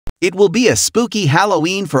It will be a spooky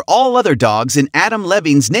Halloween for all other dogs in Adam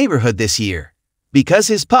Levine's neighborhood this year, because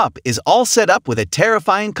his pup is all set up with a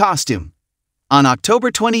terrifying costume. On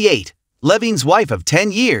October 28, Levine's wife of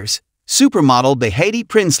 10 years, supermodel Behati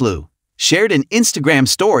Prinsloo, shared an Instagram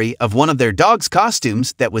story of one of their dog's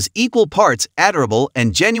costumes that was equal parts adorable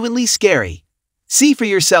and genuinely scary. See for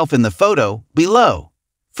yourself in the photo below.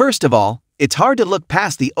 First of all, it's hard to look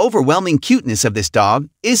past the overwhelming cuteness of this dog,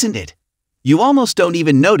 isn't it? You almost don't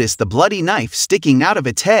even notice the bloody knife sticking out of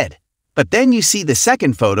its head. But then you see the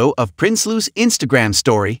second photo of Prinsloo's Instagram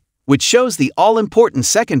story, which shows the all-important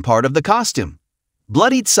second part of the costume.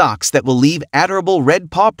 Bloodied socks that will leave adorable red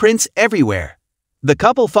paw prints everywhere. The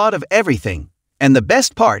couple thought of everything, and the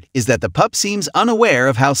best part is that the pup seems unaware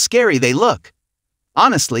of how scary they look.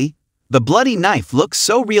 Honestly, the bloody knife looks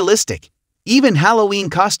so realistic. Even Halloween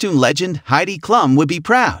costume legend Heidi Klum would be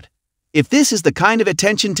proud. If this is the kind of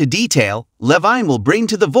attention to detail Levine will bring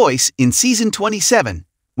to The Voice in season 27,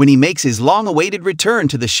 when he makes his long-awaited return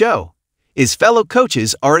to the show, his fellow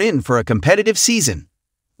coaches are in for a competitive season.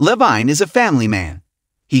 Levine is a family man.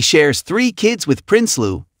 He shares 3 kids with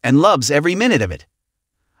Prinsloo and loves every minute of it.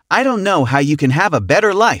 "I don't know how you can have a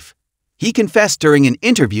better life," he confessed during an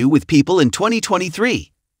interview with People in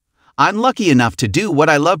 2023. "I'm lucky enough to do what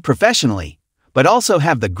I love professionally, but also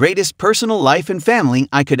have the greatest personal life and family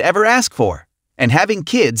I could ever ask for, and having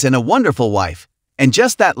kids and a wonderful wife, and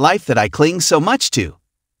just that life that I cling so much to.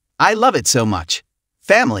 I love it so much.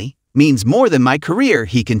 Family means more than my career,"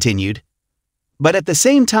 he continued. But at the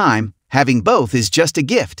same time, having both is just a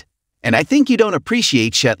gift, and I think you don't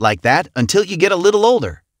appreciate shit like that until you get a little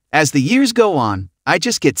older. As the years go on, I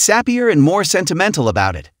just get sappier and more sentimental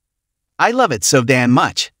about it. I love it so damn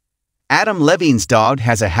much. Adam Levine's dog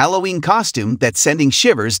has a Halloween costume that's sending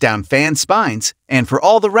shivers down fans' spines, and for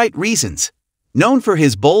all the right reasons. Known for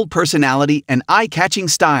his bold personality and eye-catching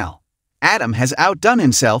style, Adam has outdone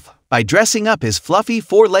himself by dressing up his fluffy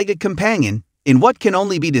 4-legged companion in what can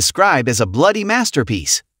only be described as a bloody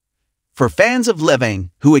masterpiece. For fans of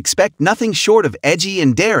Levine who expect nothing short of edgy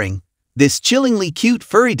and daring, this chillingly cute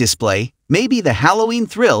furry display may be the Halloween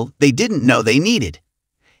thrill they didn't know they needed.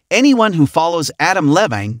 Anyone who follows Adam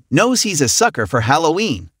Levine knows he's a sucker for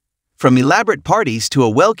Halloween. From elaborate parties to a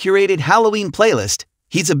well-curated Halloween playlist,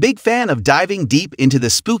 he's a big fan of diving deep into the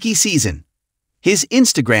spooky season. His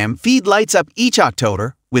Instagram feed lights up each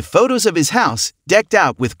October with photos of his house decked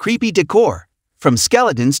out with creepy decor, from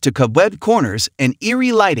skeletons to cobweb corners and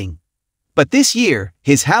eerie lighting. But this year,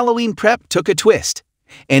 his Halloween prep took a twist,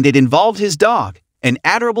 and it involved his dog, an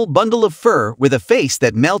adorable bundle of fur with a face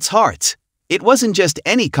that melts hearts. It wasn't just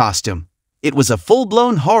any costume, it was a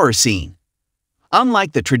full-blown horror scene.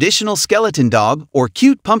 Unlike the traditional skeleton dog or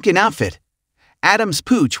cute pumpkin outfit, Adam's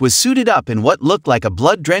pooch was suited up in what looked like a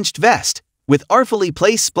blood-drenched vest, with artfully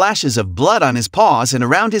placed splashes of blood on his paws and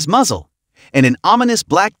around his muzzle, and an ominous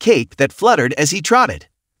black cape that fluttered as he trotted,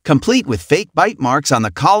 complete with fake bite marks on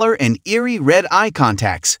the collar and eerie red eye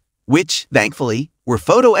contacts, which, thankfully, were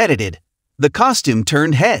photo-edited. The costume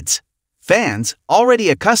turned heads. Fans, already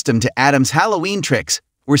accustomed to Adam's Halloween tricks,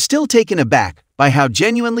 were still taken aback by how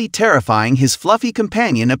genuinely terrifying his fluffy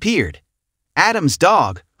companion appeared. Adam's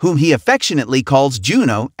dog, whom he affectionately calls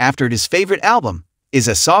Juno after his favorite album, is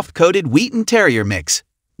a soft-coated Wheaten Terrier mix,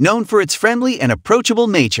 known for its friendly and approachable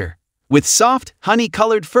nature. With soft,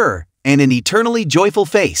 honey-colored fur and an eternally joyful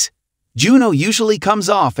face, Juno usually comes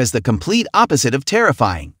off as the complete opposite of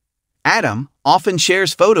terrifying. Adam often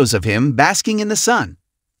shares photos of him basking in the sun,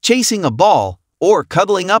 chasing a ball, or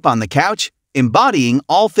cuddling up on the couch, embodying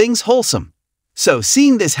all things wholesome. So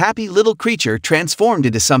seeing this happy little creature transformed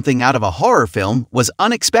into something out of a horror film was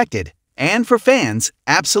unexpected, and for fans,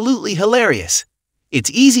 absolutely hilarious. It's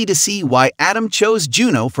easy to see why Adam chose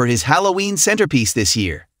Juno for his Halloween centerpiece this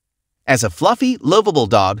year. As a fluffy, lovable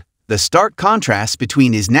dog, the stark contrast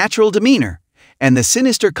between his natural demeanor and the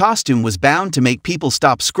sinister costume was bound to make people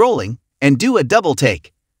stop scrolling and do a double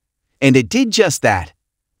take. And it did just that.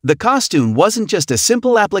 The costume wasn't just a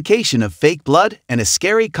simple application of fake blood and a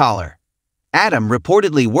scary collar. Adam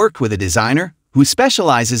reportedly worked with a designer who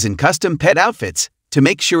specializes in custom pet outfits to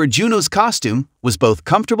make sure Juno's costume was both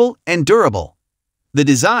comfortable and durable. The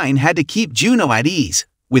design had to keep Juno at ease,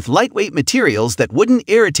 with lightweight materials that wouldn't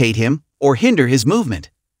irritate him or hinder his movement.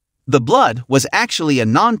 The blood was actually a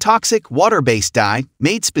non-toxic water-based dye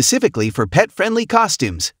made specifically for pet-friendly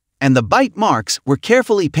costumes, and the bite marks were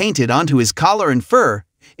carefully painted onto his collar and fur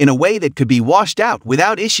in a way that could be washed out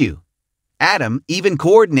without issue. Adam even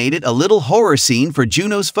coordinated a little horror scene for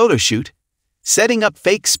Juno's photo shoot, setting up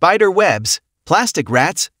fake spider webs, plastic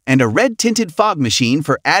rats, and a red-tinted fog machine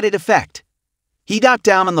for added effect. He got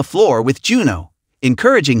down on the floor with Juno,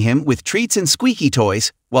 encouraging him with treats and squeaky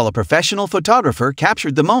toys, while a professional photographer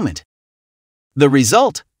captured the moment. The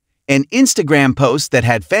result? An Instagram post that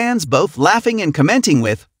had fans both laughing and commenting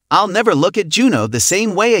with, "I'll never look at Juno the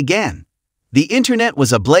same way again." The internet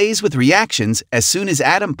was ablaze with reactions as soon as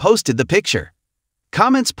Adam posted the picture.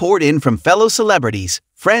 Comments poured in from fellow celebrities,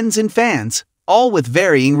 friends and fans, all with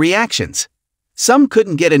varying reactions. Some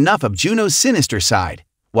couldn't get enough of Juno's sinister side,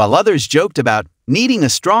 while others joked about needing a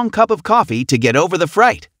strong cup of coffee to get over the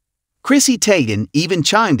fright. Chrissy Teigen even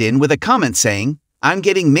chimed in with a comment saying, "I'm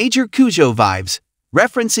getting major Cujo vibes,"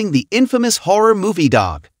 referencing the infamous horror movie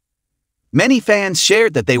Dog. Many fans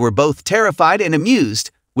shared that they were both terrified and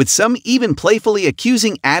amused, with some even playfully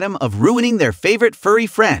accusing Adam of ruining their favorite furry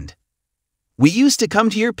friend. "We used to come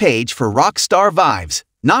to your page for rock star vibes,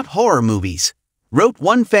 not horror movies," wrote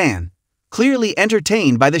one fan, clearly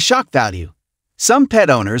entertained by the shock value. Some pet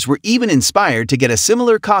owners were even inspired to get a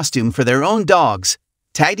similar costume for their own dogs,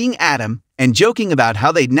 tagging Adam and joking about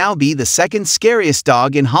how they'd now be the second scariest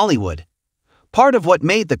dog in Hollywood. Part of what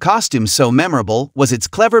made the costume so memorable was its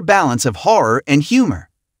clever balance of horror and humor.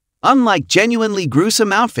 Unlike genuinely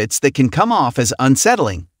gruesome outfits that can come off as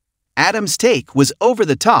unsettling, Adam's take was over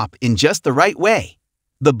the top in just the right way.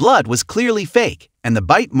 The blood was clearly fake, and the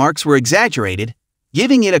bite marks were exaggerated,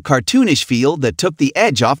 giving it a cartoonish feel that took the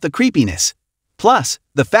edge off the creepiness. Plus,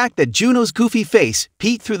 the fact that Juno's goofy face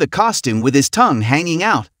peeked through the costume with his tongue hanging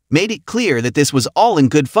out made it clear that this was all in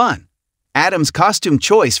good fun. Adam's costume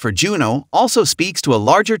choice for Juno also speaks to a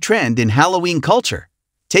larger trend in Halloween culture,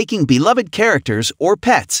 taking beloved characters or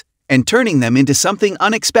pets and turning them into something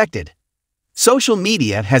unexpected. Social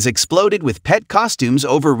media has exploded with pet costumes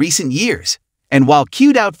over recent years, and while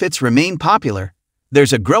cute outfits remain popular,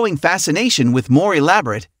 there's a growing fascination with more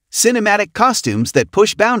elaborate, cinematic costumes that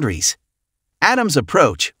push boundaries. Adam's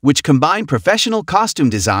approach, which combined professional costume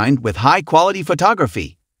design with high-quality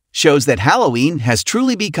photography, shows that Halloween has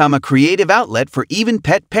truly become a creative outlet for even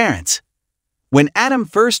pet parents. When Adam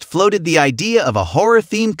first floated the idea of a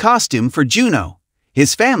horror-themed costume for Juno,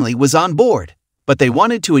 his family was on board, but they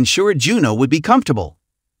wanted to ensure Juno would be comfortable.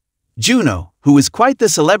 Juno, who is quite the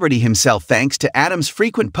celebrity himself thanks to Adam's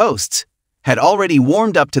frequent posts, had already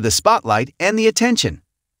warmed up to the spotlight and the attention.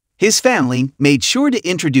 His family made sure to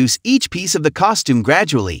introduce each piece of the costume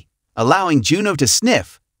gradually, allowing Juno to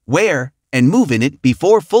sniff, wear, and move in it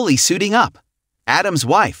before fully suiting up. Adam's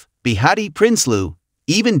wife, Behati Prinsloo,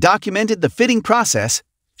 even documented the fitting process,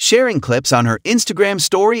 sharing clips on her Instagram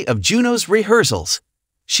story of Juno's rehearsals.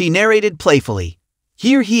 She narrated playfully,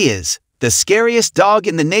 "Here he is, the scariest dog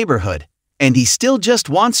in the neighborhood, and he still just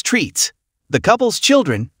wants treats." The couple's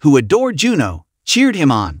children, who adore Juno, cheered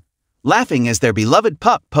him on, laughing as their beloved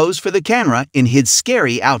pup posed for the camera in his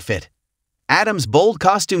scary outfit. Adam's bold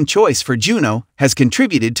costume choice for Juno has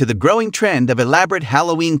contributed to the growing trend of elaborate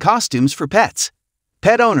Halloween costumes for pets.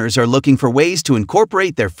 Pet owners are looking for ways to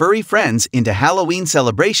incorporate their furry friends into Halloween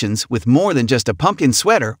celebrations with more than just a pumpkin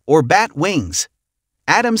sweater or bat wings.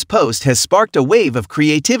 Adam's post has sparked a wave of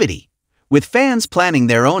creativity, with fans planning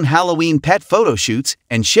their own Halloween pet photo shoots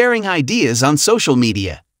and sharing ideas on social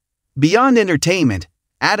media. Beyond entertainment,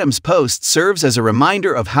 Adam's post serves as a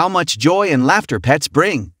reminder of how much joy and laughter pets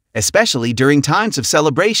bring, especially during times of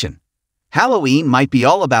celebration. Halloween might be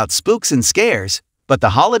all about spooks and scares, but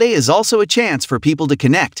the holiday is also a chance for people to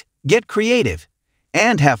connect, get creative,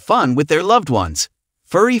 and have fun with their loved ones,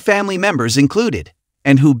 furry family members included.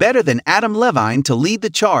 And who better than Adam Levine to lead the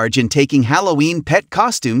charge in taking Halloween pet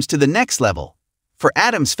costumes to the next level? For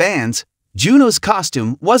Adam's fans, Juno's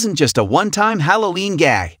costume wasn't just a one-time Halloween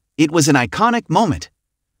gag, it was an iconic moment.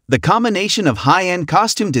 The combination of high-end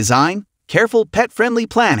costume design, careful pet-friendly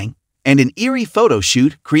planning, and an eerie photo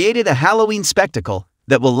shoot created a Halloween spectacle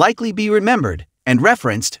that will likely be remembered and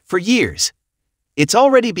referenced for years. It's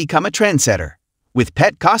already become a trendsetter, with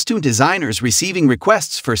pet costume designers receiving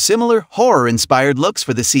requests for similar horror-inspired looks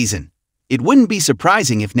for the season. It wouldn't be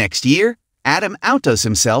surprising if next year, Adam outdoes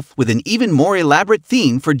himself with an even more elaborate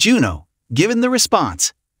theme for Juno, given the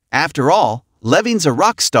response. After all, Levine's a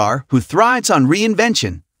rock star who thrives on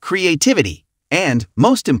reinvention, creativity, and,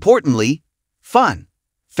 most importantly, fun.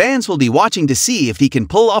 Fans will be watching to see if he can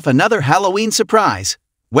pull off another Halloween surprise,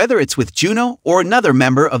 whether it's with Juno or another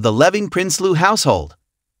member of the Levine Prinsloo household.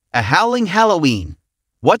 A howling Halloween.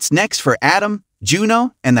 What's next for Adam,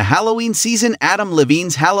 Juno, and the Halloween season? Adam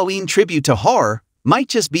Levine's Halloween tribute to horror might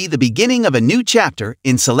just be the beginning of a new chapter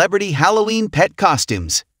in celebrity Halloween pet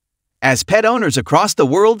costumes. As pet owners across the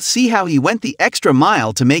world see how he went the extra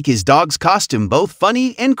mile to make his dog's costume both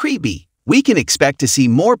funny and creepy, we can expect to see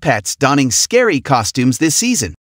more pets donning scary costumes this season.